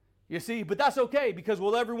 You see, but that's okay, because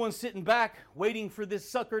while everyone's sitting back waiting for this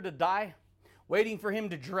sucker to die, waiting for him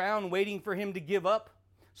to drown, waiting for him to give up,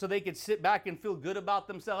 so they could sit back and feel good about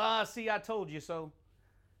themselves. See, I told you so.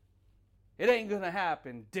 It ain't gonna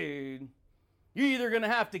happen, dude. You're either gonna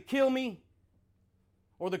have to kill me,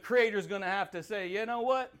 or the Creator's gonna have to say, you know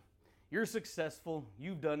what? You're successful.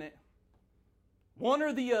 You've done it. One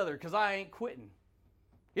or the other, because I ain't quitting.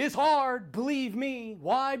 It's hard, believe me.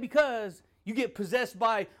 Why? Because you get possessed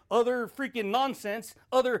by other freaking nonsense,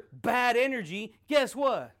 other bad energy. Guess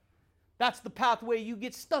what? That's the pathway you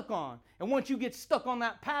get stuck on. And once you get stuck on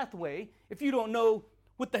that pathway, if you don't know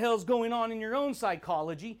what the hell's going on in your own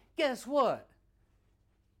psychology, guess what?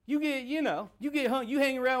 You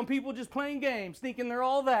hang around people just playing games, thinking they're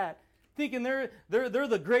all that, thinking they're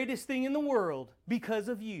the greatest thing in the world because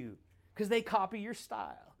of you, because they copy your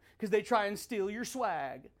style, because they try and steal your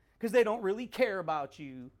swag, because they don't really care about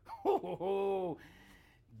you.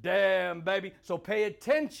 Damn, baby. So pay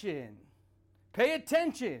attention. Pay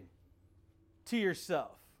attention to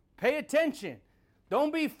yourself. Pay attention.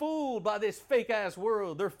 Don't be fooled by this fake-ass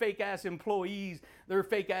world, their fake-ass employees, their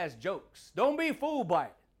fake-ass jokes. Don't be fooled by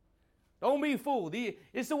it. Don't be fooled.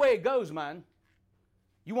 It's the way it goes, man.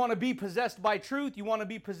 You want to be possessed by truth? You want to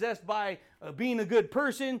be possessed by being a good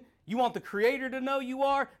person? You want the Creator to know you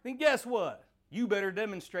are? Then guess what? You better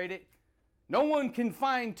demonstrate it. No one can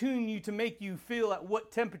fine-tune you to make you feel at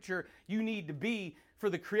what temperature you need to be for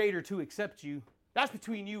the Creator to accept you. That's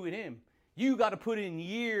between you and Him. You got to put in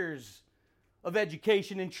years of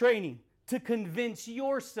education and training to convince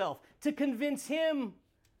yourself, to convince Him.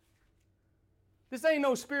 This ain't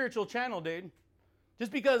no spiritual channel, dude.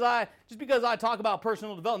 Just because I talk about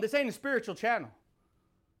personal development, this ain't a spiritual channel.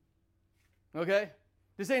 Okay?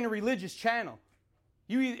 This ain't a religious channel.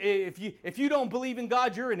 If you don't believe in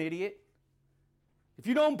God, you're an idiot. If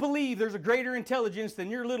you don't believe there's a greater intelligence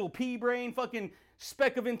than your little pea brain fucking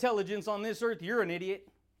speck of intelligence on this earth, you're an idiot.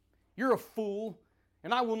 You're a fool.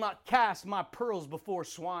 And I will not cast my pearls before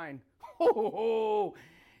swine. Oh,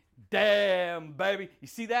 damn, baby. You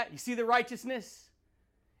see that? You see the righteousness?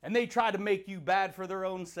 And they try to make you bad for their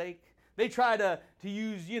own sake. They try to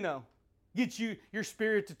use, get your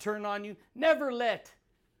spirit to turn on you. Never let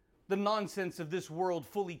the nonsense of this world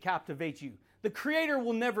fully captivate you. The Creator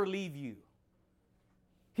will never leave you.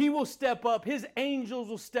 He will step up. His angels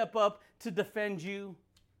will step up to defend you.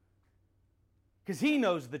 Because He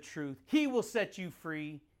knows the truth. He will set you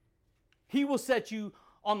free. He will set you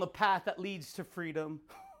on the path that leads to freedom.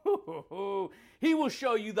 He will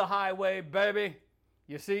show you the highway, baby.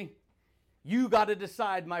 You see? You got to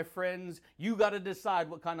decide, my friends. You got to decide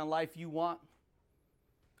what kind of life you want.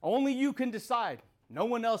 Only you can decide. No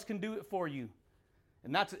one else can do it for you.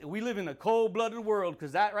 And we live in a cold-blooded world,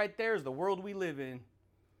 because that right there is the world we live in.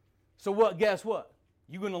 So what? Guess what?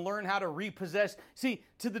 You're going to learn how to repossess. See,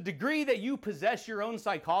 to the degree that you possess your own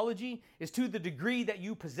psychology is to the degree that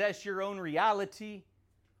you possess your own reality.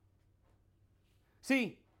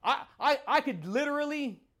 See, I could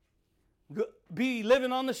literally be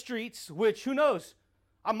living on the streets, which, who knows?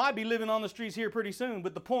 I might be living on the streets here pretty soon,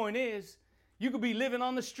 but the point is, you could be living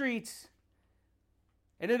on the streets,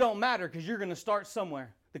 and it don't matter, because you're going to start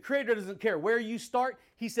somewhere. The Creator doesn't care where you start.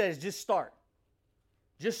 He says, just start.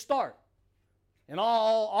 Just start. And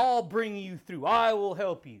I'll bring you through. I will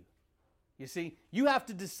help you. You see, you have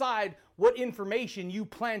to decide what information you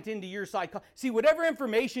plant into your psychology. See, whatever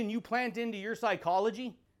information you plant into your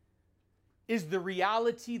psychology is the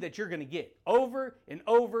reality that you're going to get over and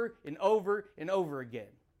over and over and over again.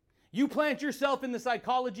 You plant yourself in the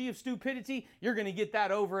psychology of stupidity, you're going to get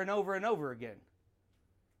that over and over and over again.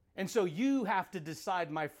 And so you have to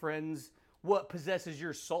decide, my friends, what possesses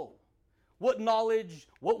your soul. What knowledge,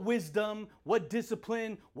 what wisdom, what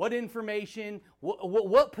discipline, what information,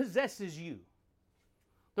 what possesses you.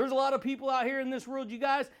 There's a lot of people out here in this world, you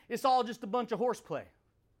guys, it's all just a bunch of horseplay.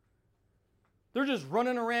 They're just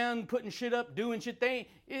running around, putting shit up, doing shit.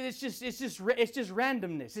 It's just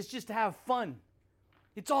randomness. It's just to have fun.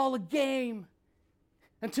 It's all a game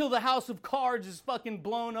until the house of cards is fucking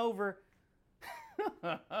blown over.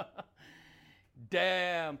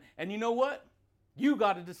 Damn. And you know what? You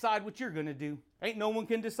got to decide what you're going to do. Ain't no one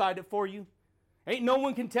can decide it for you. Ain't no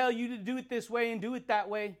one can tell you to do it this way and do it that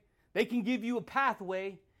way. They can give you a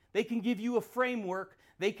pathway. They can give you a framework.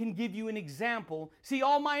 They can give you an example. See,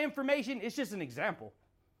 all my information is just an example.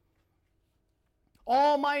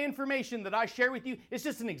 All my information that I share with you is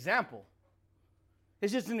just an example.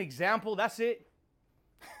 It's just an example. That's it.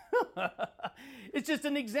 It's just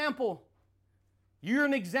an example. You're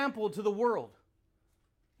an example to the world.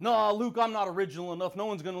 No, Luke, I'm not original enough. No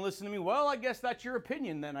one's going to listen to me. Well, I guess that's your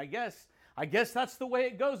opinion then, I guess. I guess that's the way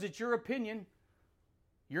it goes. It's your opinion.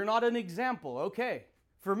 You're not an example. Okay.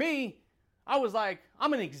 For me, I was like,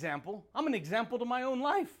 I'm an example. I'm an example to my own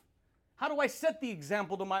life. How do I set the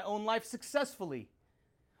example to my own life successfully?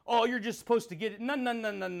 Oh, you're just supposed to get it.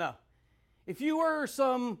 No. If you were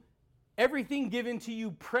some everything given to you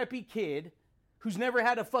preppy kid who's never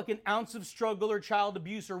had a fucking ounce of struggle or child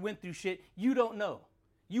abuse or went through shit, you don't know.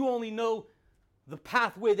 You only know the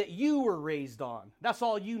pathway that you were raised on. That's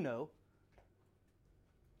all you know.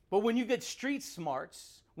 But when you get street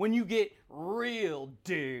smarts, when you get real,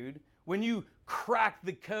 dude, when you crack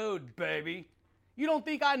the code, baby, you don't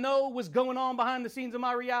think I know what's going on behind the scenes of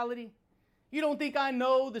my reality? You don't think I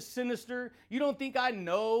know the sinister? You don't think I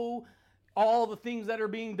know all the things that are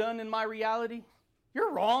being done in my reality?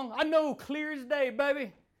 You're wrong. I know clear as day,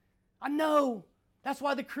 baby. I know. That's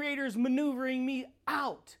why the Creator is maneuvering me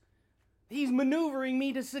out. He's maneuvering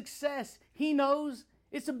me to success. He knows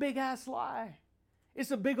it's a big-ass lie.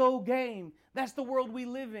 It's a big old game. That's the world we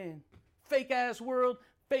live in. Fake-ass world,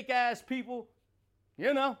 fake-ass people.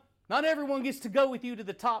 You know, not everyone gets to go with you to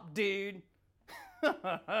the top, dude.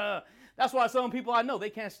 That's why some people I know,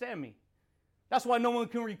 they can't stand me. That's why no one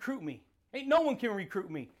can recruit me. Ain't no one can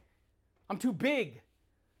recruit me. I'm too big.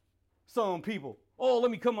 Some people, oh,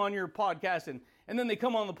 let me come on your podcast. And then they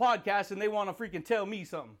come on the podcast and they want to freaking tell me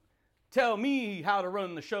something. Tell me how to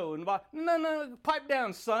run the show. And no, pipe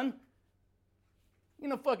down, son. You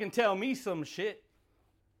know, fucking tell me some shit.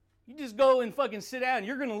 You just go and fucking sit down.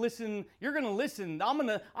 You're going to listen.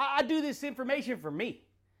 I do this information for me.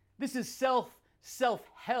 This is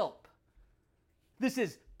self-help. This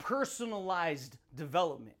is personalized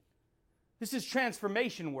development. This is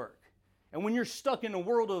transformation work. And when you're stuck in a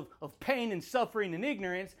world of pain and suffering and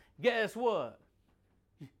ignorance, guess what?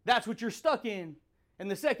 That's what you're stuck in. And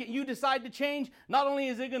the second you decide to change, not only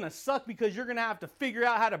is it going to suck because you're going to have to figure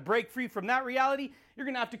out how to break free from that reality, you're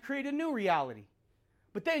going to have to create a new reality.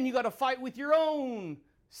 But then you got to fight with your own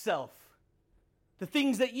self. The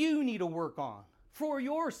things that you need to work on for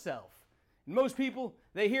yourself. And most people,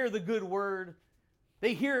 they hear the good word.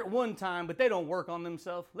 They hear it one time, but they don't work on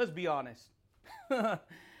themselves. Let's be honest.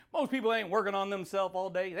 Most people ain't working on themselves all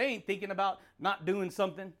day. They ain't thinking about not doing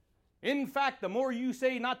something. In fact, the more you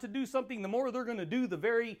say not to do something, the more they're going to do the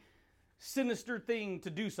very sinister thing to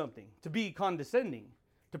do something, to be condescending,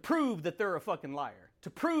 to prove that they're a fucking liar, to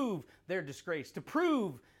prove they're disgraced, to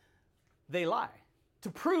prove they lie, to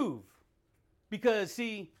prove. Because,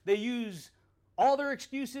 see, they use all their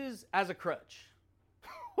excuses as a crutch.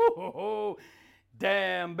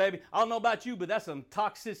 Damn, baby. I don't know about you, but that's some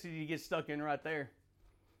toxicity to get stuck in right there.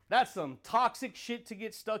 That's some toxic shit to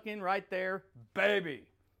get stuck in right there, baby.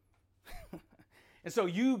 And so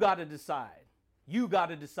you got to decide. You got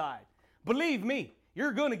to decide. Believe me,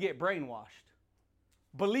 you're going to get brainwashed.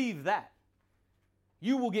 Believe that.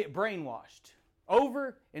 You will get brainwashed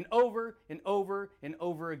over and over and over and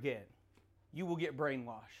over again. You will get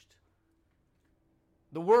brainwashed.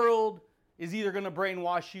 The world is either going to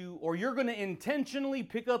brainwash you, or you're going to intentionally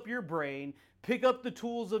pick up your brain, pick up the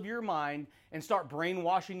tools of your mind, and start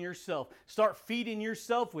brainwashing yourself. Start feeding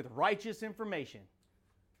yourself with righteous information.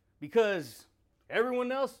 Because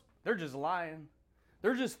everyone else, they're just lying.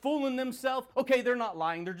 They're just fooling themselves. Okay, they're not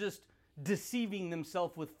lying. They're just deceiving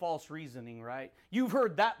themselves with false reasoning, right? You've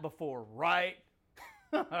heard that before, right?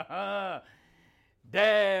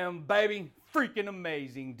 Damn, baby. Freaking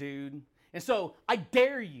amazing, dude. And so I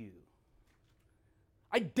dare you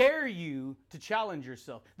to challenge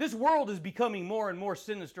yourself. This world is becoming more and more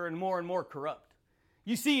sinister and more corrupt.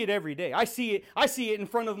 You see it every day. I see it in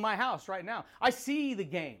front of my house right now. I see the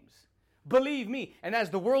games. Believe me. And as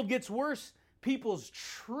the world gets worse, people's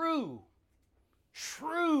true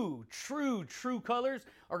colors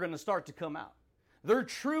are going to start to come out. They're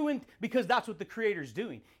true because that's what the Creator's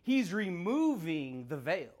doing. He's removing the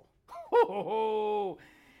veil. Oh,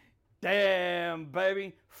 damn,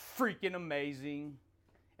 baby. Freaking amazing.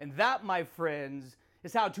 And that, my friends,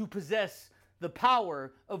 is how to possess the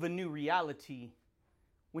power of a new reality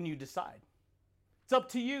when you decide. It's up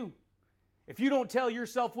to you. If you don't tell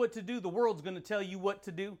yourself what to do, the world's going to tell you what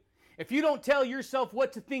to do. If you don't tell yourself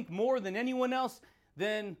what to think more than anyone else,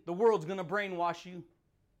 then the world's going to brainwash you.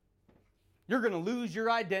 You're going to lose your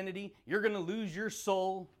identity. You're going to lose your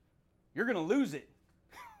soul. You're going to lose it.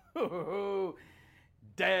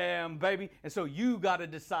 Damn, baby. And so you got to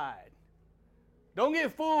decide. Don't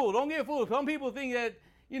get fooled. Don't get fooled. Some people think that,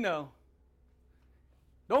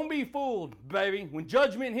 don't be fooled, baby. When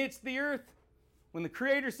judgment hits the earth, when the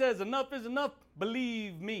Creator says enough is enough,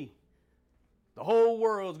 believe me, the whole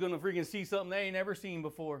world's going to freaking see something they ain't ever seen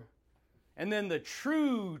before. And then the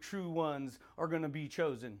true ones are going to be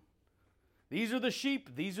chosen. These are the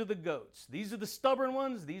sheep. These are the goats. These are the stubborn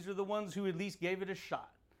ones. These are the ones who at least gave it a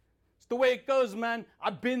shot. It's the way it goes, man.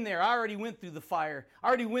 I've been there. I already went through the fire. I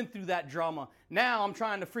already went through that drama. Now I'm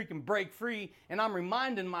trying to freaking break free, and I'm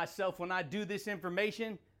reminding myself when I do this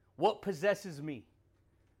information, what possesses me?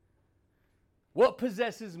 What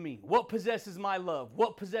possesses me? What possesses my love?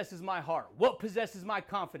 What possesses my heart? What possesses my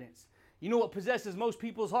confidence? You know what possesses most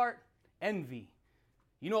people's heart? Envy.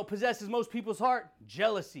 You know what possesses most people's heart?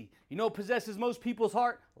 Jealousy. You know what possesses most people's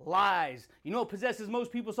heart? Lies. You know what possesses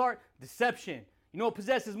most people's heart? Deception. You know what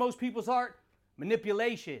possesses most people's heart?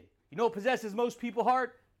 Manipulation. You know what possesses most people's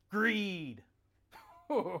heart? Greed.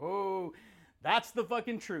 That's the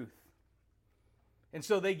fucking truth. And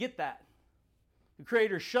so they get that. The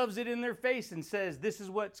Creator shoves it in their face and says, this is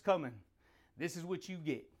what's coming. This is what you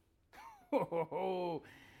get.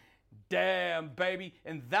 Damn, baby.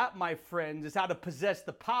 And that, my friends, is how to possess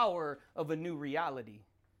the power of a new reality.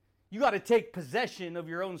 You got to take possession of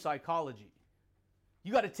your own psychology.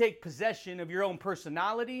 You got to take possession of your own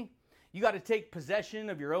personality. You got to take possession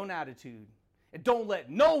of your own attitude. And don't let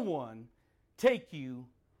no one take you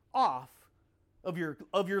off of your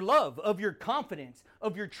love, of your confidence,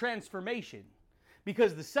 of your transformation.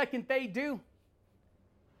 Because the second they do,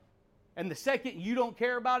 and the second you don't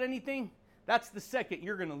care about anything, that's the second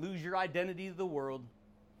you're going to lose your identity to the world.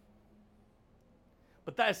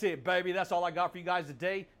 But that's it, baby. That's all I got for you guys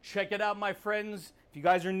today. Check it out, my friends. If you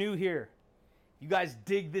guys are new here, you guys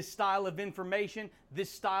dig this style of information,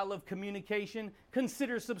 this style of communication,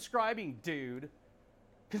 consider subscribing, dude.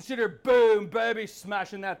 Consider, boom, baby,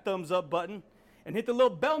 smashing that thumbs up button. And hit the little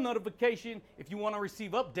bell notification if you want to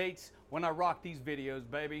receive updates when I rock these videos,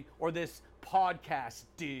 baby. Or this podcast,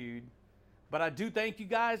 dude. But I do thank you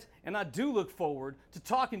guys, and I do look forward to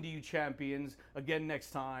talking to you champions again next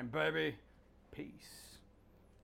time, baby. Peace.